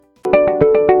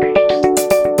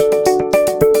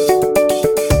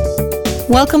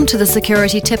Welcome to the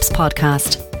Security Tips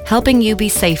Podcast, helping you be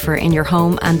safer in your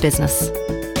home and business.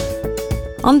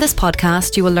 On this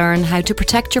podcast, you will learn how to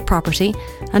protect your property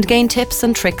and gain tips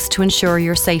and tricks to ensure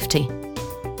your safety.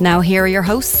 Now here are your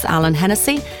hosts, Alan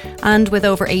Hennessy, and with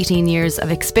over 18 years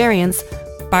of experience,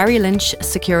 Barry Lynch,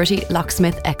 security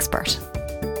locksmith expert.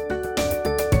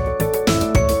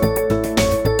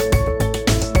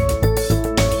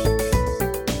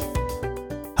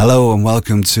 Hello and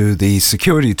welcome to the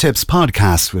Security Tips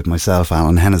Podcast with myself,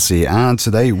 Alan Hennessy, and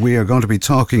today we are going to be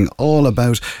talking all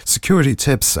about security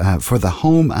tips for the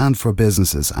home and for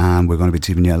businesses, and we're going to be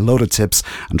giving you a load of tips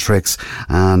and tricks,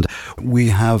 and we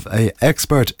have an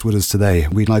expert with us today.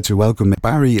 We'd like to welcome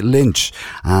Barry Lynch,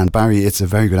 and Barry, it's a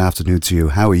very good afternoon to you.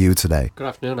 How are you today? Good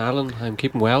afternoon, Alan. I'm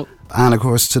keeping well. And of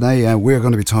course today we're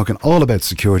going to be talking all about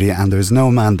security, and there's no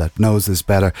man that knows this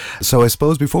better. So I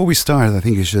suppose before we start, I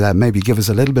think you should maybe give us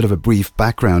a little bit of a brief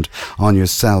background on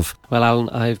yourself. Well, Alan,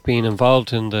 I've been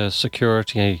involved in the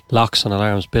security locks and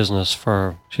alarms business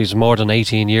for more than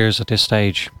 18 years at this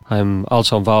stage. I'm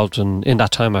also involved in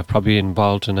that time I've probably been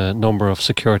involved in a number of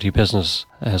security business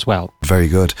as well. Very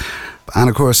good. And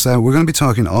of course, we're going to be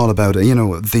talking all about,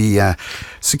 the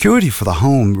security for the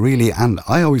home, really. And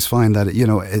I always find that,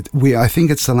 I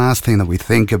think it's the last thing that we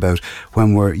think about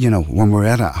when we're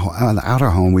at our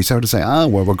home. We sort of say,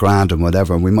 we're grand and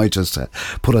whatever. And we might just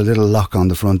put a little lock on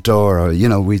the front door,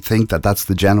 or, we think that that's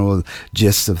the general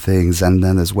gist of things. And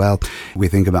then as well, we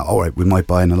think about, all right, we might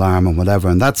buy an alarm and whatever.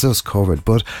 And that's us covered.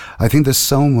 But I think there's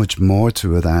so much more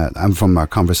to it, and from our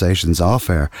conversations off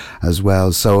air as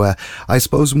well. So I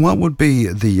suppose what would be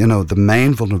the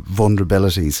main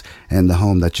vulnerabilities in the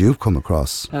home that you've come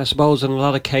across? I suppose in a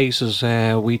lot of cases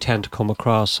we tend to come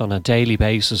across on a daily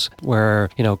basis where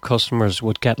customers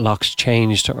would get locks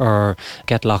changed or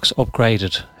get locks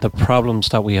upgraded. The problems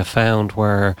that we have found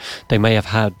where they may have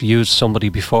had used somebody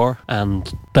before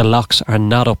and the locks are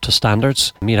not up to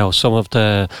standards. Some of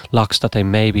the locks that they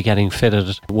may be getting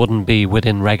fitted wouldn't be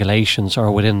within regulations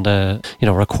or within the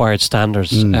required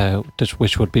standards,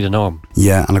 which would be the norm.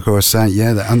 Yeah, and of course,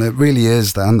 and it really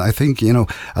is. And I think,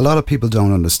 a lot of people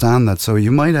don't understand that. So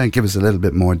you might give us a little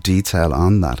bit more detail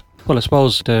on that. Well, I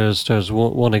suppose there's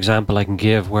one example I can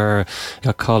give where I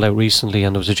got called out recently,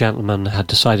 and there was a gentleman had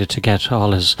decided to get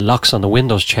all his locks on the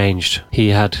windows changed. He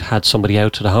had somebody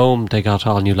out to the home, they got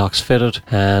all new locks fitted,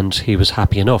 and he was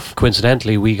happy enough.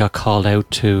 Coincidentally, we got called out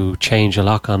to change a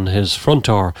lock on his front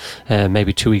door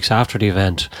maybe 2 weeks after the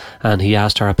event, and he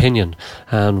asked our opinion,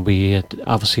 and we had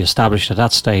obviously established at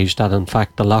that stage that in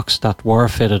fact the locks that were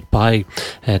fitted by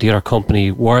the other company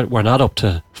were not up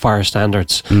to fire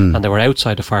standards, and they were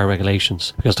outside the fire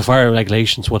regulations, because the fire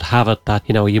regulations would have it that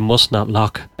you must not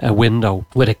lock a window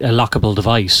with a lockable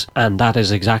device, and that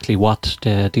is exactly what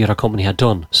the other company had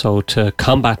done. So to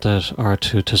combat it or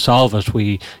to solve it,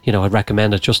 we had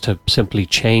recommended just to simply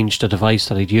change the device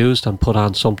that he'd used and put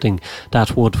on something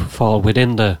that would fall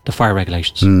within the fire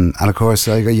regulations. And of course,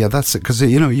 that's it, because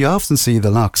you often see the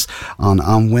locks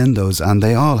on windows, and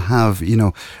they all have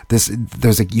this.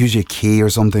 There's usually a key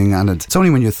or something, and it's only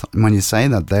when you say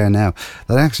that there now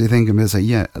that I actually think of it as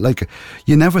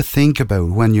you never think about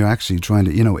when you're actually trying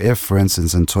to, if for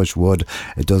instance, in touch wood,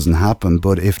 it doesn't happen,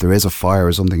 but if there is a fire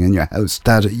or something in your house,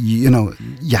 that you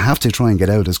have to try and get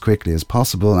out as quickly as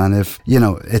possible. And if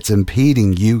it's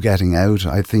impeding you getting out,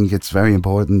 I think it's very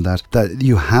important that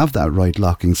you have that right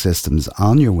locking systems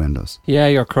on your windows. Yeah,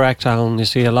 you're correct, Alan. You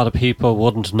see, a lot of people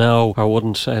wouldn't know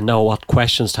know what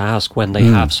questions to ask when they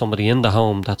have somebody in the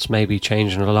home that's maybe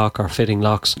changing a lock or fitting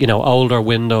locks. Older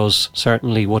windows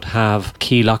certainly would have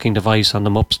key locking device on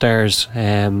them upstairs.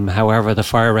 However, the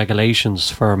fire regulations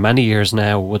for many years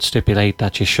now would stipulate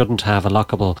that you shouldn't have a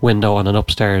lockable window on an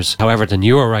upstairs. However, the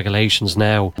newer regulations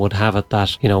now would have it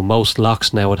that most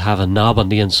locks now would have a knob on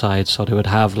the inside, so they would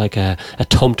have like a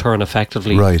thumb turn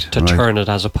effectively to turn it,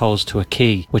 as opposed to a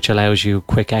key, which allows you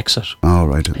quick exit. Oh,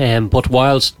 right. But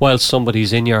whilst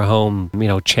somebody's in your home,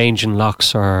 changing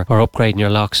locks or upgrading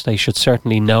your locks, they should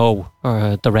certainly know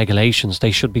the regulations. They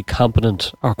should be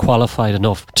competent or qualified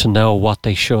enough to know what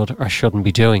they should or shouldn't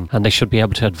be doing, and they should be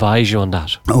able to advise you on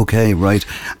that. Okay, right.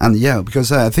 And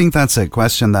because I think that's a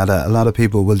question that a lot of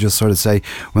people will just sort of say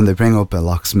when they bring up a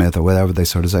locksmith or whatever, they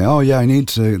sort of say, I need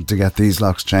to get these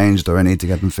locks changed, or I need to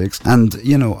get them fixed. And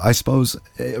I suppose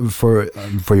for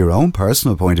your own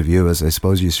personal point of view, as I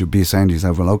suppose you should be saying to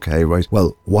yourself,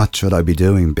 what should I be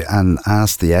doing? And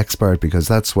ask the expert, because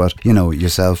that's what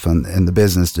yourself and in the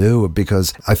business do.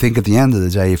 because I think at the end of the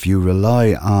day, if you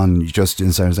rely on just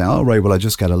instead of saying, oh right, well I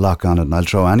just get a lock on it and I'll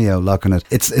throw any out lock on it,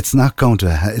 it's not going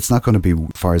to be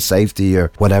for safety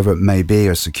or whatever it may be,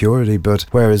 or security. But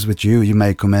whereas with you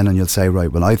may come in and you'll say,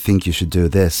 right, well I think you should do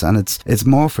this, and it's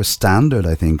more for standard,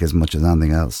 I think, as much as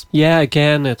anything else. Yeah,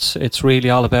 again, it's really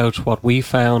all about what we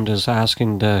found is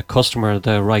asking the customer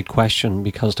the right question,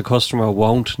 because the customer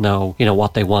won't know,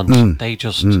 what they want. They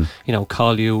just,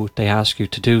 call you, they ask you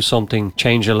to do something,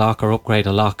 change a lock or upgrade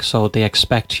a lock, so they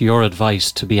expect your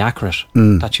advice to be accurate,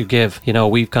 that you give.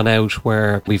 We've gone out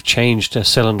where we've changed a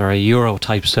cylinder, a Euro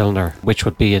type cylinder, which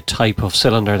would be a type of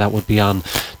cylinder that would be on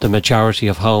the majority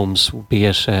of homes, be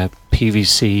it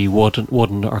PVC,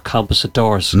 wooden or composite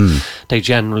doors. They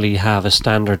generally have a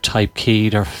standard type key.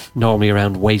 They're normally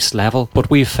around waist level, but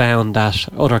we've found that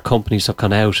other companies have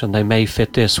gone out and they may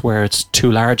fit this where it's too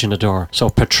large in a door, so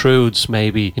protrudes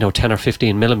maybe 10 or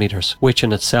 15 millimeters, which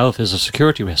in itself is a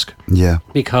security risk. Yeah,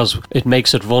 because it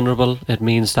makes it vulnerable. It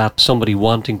means that somebody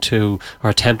wanting to or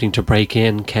attempting to break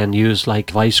in can use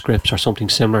like vice grips or something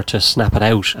similar to snap it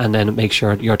out, and then it makes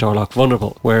your door lock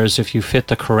vulnerable. Whereas if you fit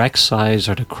the correct size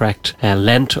or the correct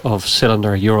length of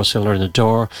cylinder, Euro cylinder in the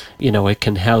door, it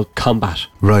can help combat.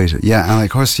 Right. Yeah, and of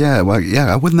course, I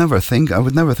would never think of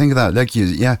that. Like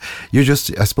you're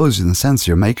just, I suppose in a sense,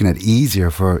 you're making it easier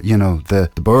for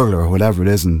the burglar or whatever it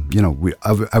is, and we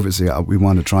obviously we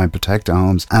want to try and protect our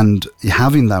homes, and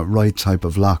having that right type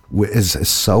of lock is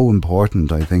so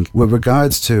important, I think. With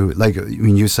regards to, like,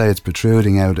 when you say it's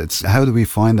protruding out, it's how do we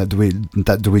find that?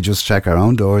 Do we just check our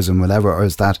own doors and whatever, or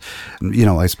is that,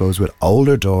 I suppose with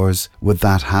older doors, would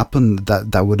that happen?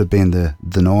 That would have been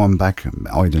the norm back,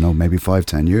 I don't know, maybe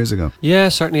 5-10 years ago. Yeah,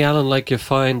 certainly, Alan. Like, you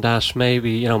find that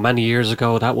maybe many years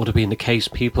ago that would have been the case.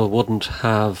 People wouldn't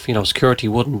have security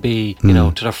wouldn't be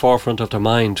to the forefront of their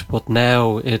mind, but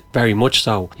now it very much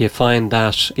so. You find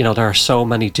that there are so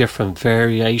many different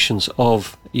variations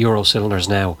of Euro cylinders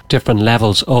now, different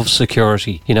levels of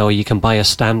security. You can buy a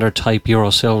standard type Euro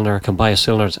cylinder, can buy a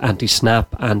cylinder that's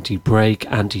anti-snap, anti-brake,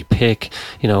 anti-pick,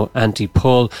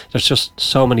 anti-pull. There's just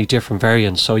so many different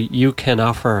variants. So you can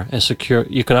offer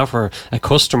a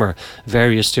customer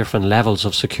various different levels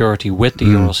of security with the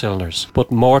Euro cylinders.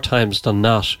 But more times than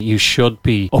not, you should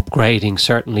be upgrading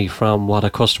certainly from what a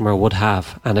customer would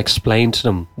have, and explain to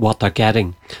them what they're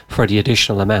getting for the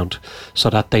additional amount, so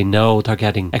that they know they're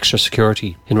getting extra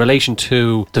security. In relation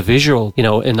to the visual,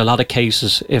 in a lot of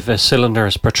cases, if a cylinder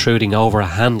is protruding over a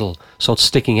handle, so it's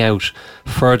sticking out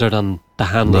further than the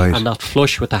handle, right, and not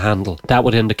flush with the handle, that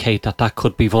would indicate that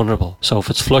could be vulnerable. So if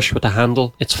it's flush with the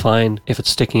handle, it's fine. If it's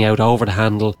sticking out over the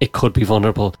handle, it could be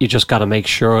vulnerable. You just got to make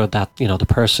sure that the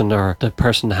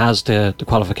person has the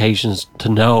qualifications to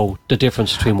know the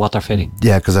difference between what they're fitting.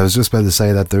 Yeah, because I was just about to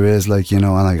say that there is, like, and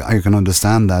I can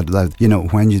understand that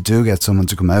when you do get someone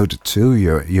to come out to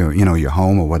your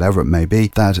home or whatever it may be,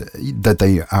 that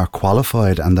they are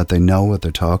qualified and that they know what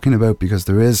they're talking about, because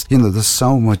there is there's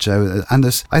so much out,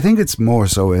 and I think it's more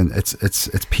so in it's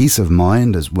peace of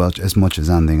mind as well, as much as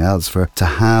anything else, to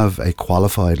have a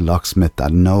qualified locksmith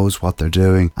that knows what they're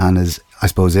doing and is, I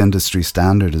suppose, industry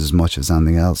standard as much as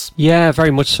anything else. Yeah,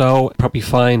 very much so. Probably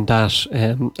find that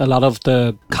a lot of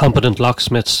the competent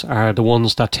locksmiths are the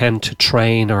ones that tend to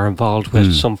train or are involved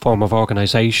with some form of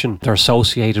organisation. They're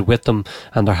associated with them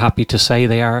and they're happy to say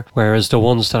they are, whereas the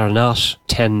ones that are not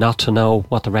tend not to know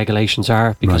what the regulations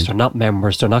are, because they're not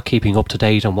members, they're not keeping up to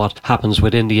date on what happens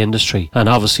within the industry. And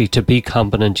obviously, to be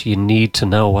competent, you need to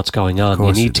know what's going on.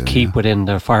 You need to keep within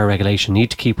the fire regulation, you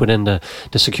need to keep within the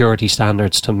security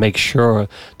standards to make sure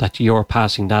that you're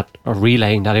passing that or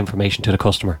relaying that information to the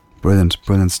customer.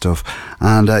 Brilliant stuff.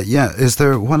 And is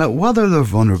there what other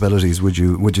vulnerabilities would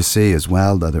you see as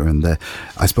well that are in the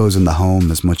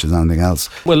home as much as anything else?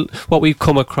 Well, what we've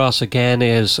come across again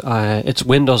is it's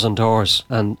windows and doors,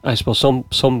 and I suppose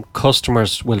some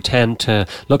customers will tend to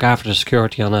look after the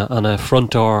security on a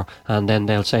front door, and then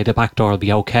they'll say the back door will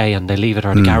be okay, and they leave it,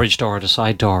 or the garage door or the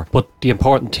side door. But the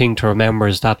important thing to remember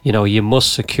is that you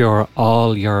must secure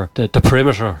all the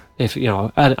perimeter. If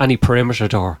any perimeter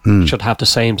door should have the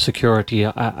same security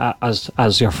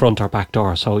as your front or back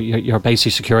door, so you're basically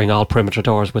securing all perimeter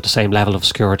doors with the same level of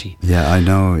security. Yeah, I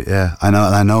know.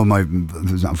 I know.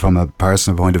 From a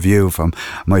personal point of view, from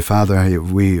my father,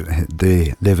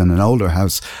 they live in an older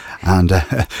house, and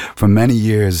for many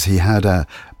years he had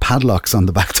padlocks on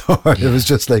the back door. It was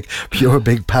just like pure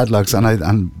big padlocks, and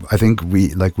I think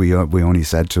we only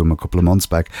said to him a couple of months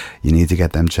back, you need to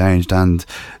get them changed, and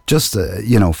just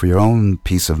for your own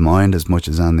peace of mind as much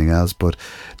as anything else. But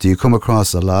do you come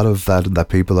across a lot of that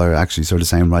people are actually sort of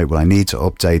saying, right, well, I need to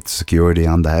update security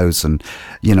on the house, and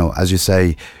as you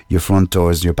say, your front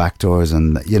doors, your back doors,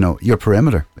 and your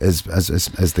perimeter is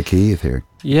the key here.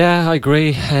 Yeah, I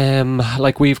agree.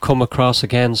 Like we've come across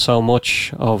again so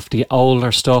much of the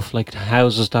older stuff, like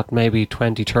houses that maybe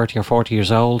 20, 30 or 40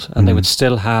 years old, and they would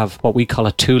still have what we call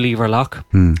a 2-lever lock.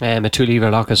 A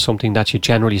 2-lever lock is something that you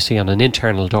generally see on an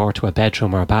internal door to a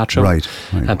bedroom or a bathroom. Right.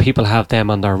 And people have them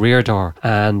on their rear door,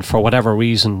 and for whatever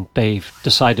reason they've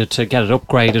decided to get it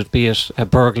upgraded, be it a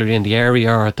burglary in the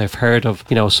area or they've heard of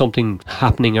something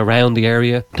happening around the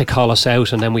area. They call us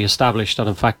out, and then we establish that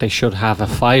in fact they should have a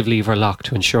 5-lever lock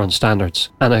to insurance standards,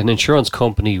 and an insurance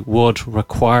company would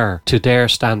require to their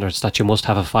standards that you must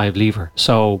have a 5-lever.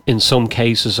 So in some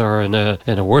cases, or in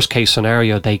a worst case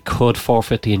scenario, they could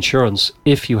forfeit the insurance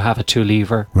if you have a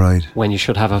 2-lever, right, when you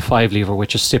should have a 5-lever,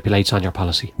 which is stipulates on your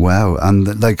policy. Wow. And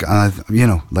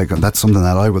that's something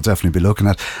that I will definitely be looking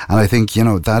at, and I think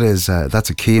that is that's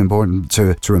a key important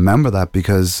to remember that,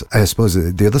 because I suppose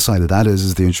the other side of that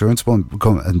is the insurance one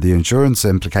and the insurance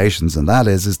implications, and that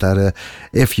is that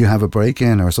if you have a break-in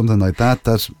or something like that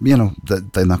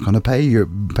they're not going to pay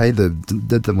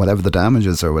the whatever the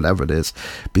damages or whatever it is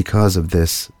because of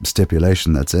this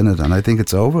stipulation that's in it. And I think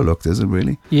it's overlooked, is it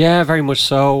really? Yeah, very much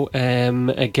so.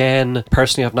 Again,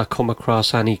 personally I've not come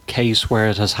across any case where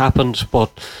it has happened,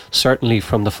 but certainly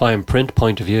from the fine print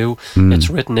point of view, it's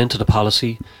written into the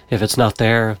policy. If it's not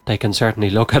there, they can certainly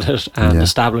look at it and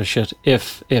establish it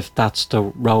if that's the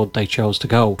road they chose to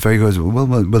go. Very good. Well,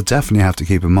 we'll definitely have to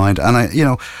keep in mind. And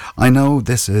I know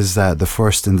this is the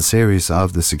first in the series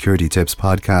of the Security Tips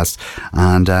podcast,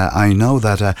 and I know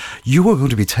that you are going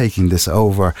to be taking this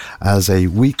over as a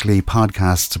weekly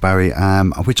podcast, Barry,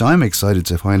 which I'm excited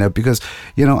to find out, because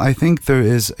I think there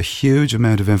is a huge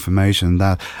amount of information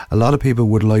that a lot of people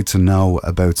would like to know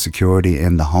about security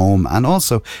in the home and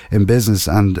also in business.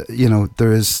 And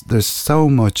there's so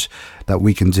much that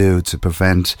we can do to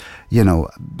prevent,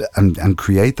 and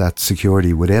create that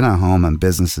security within our home and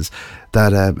businesses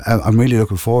that I'm really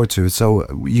looking forward to. So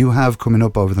you have coming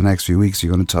up over the next few weeks,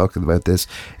 you're going to talk about this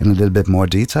in a little bit more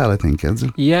detail, I think, isn't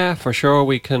it? Yeah, for sure.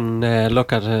 We can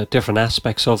look at different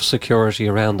aspects of security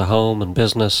around the home and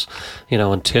business,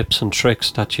 and tips and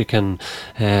tricks that you can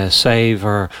save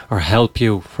or help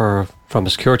you from a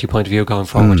security point of view going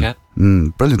forward.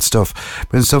 Brilliant stuff.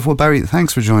 Well, Barry,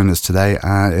 thanks for joining us today.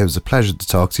 It was a pleasure to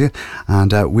talk to you,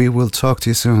 and we will talk to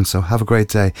you soon. So have a great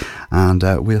day, and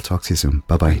we'll talk to you soon.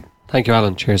 Bye-bye. Thank you,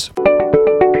 Alan. Cheers.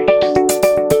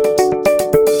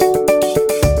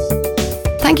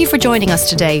 Thank you for joining us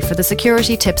today for the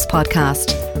Security Tips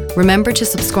podcast. Remember to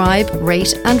subscribe,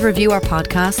 rate and review our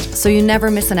podcast so you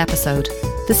never miss an episode.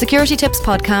 The Security Tips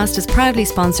podcast is proudly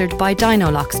sponsored by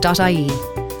DinoLocks.ie,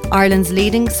 Ireland's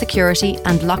leading security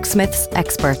and locksmiths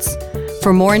experts.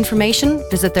 For more information,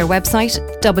 visit their website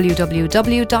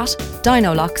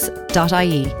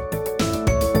www.dinolocks.ie.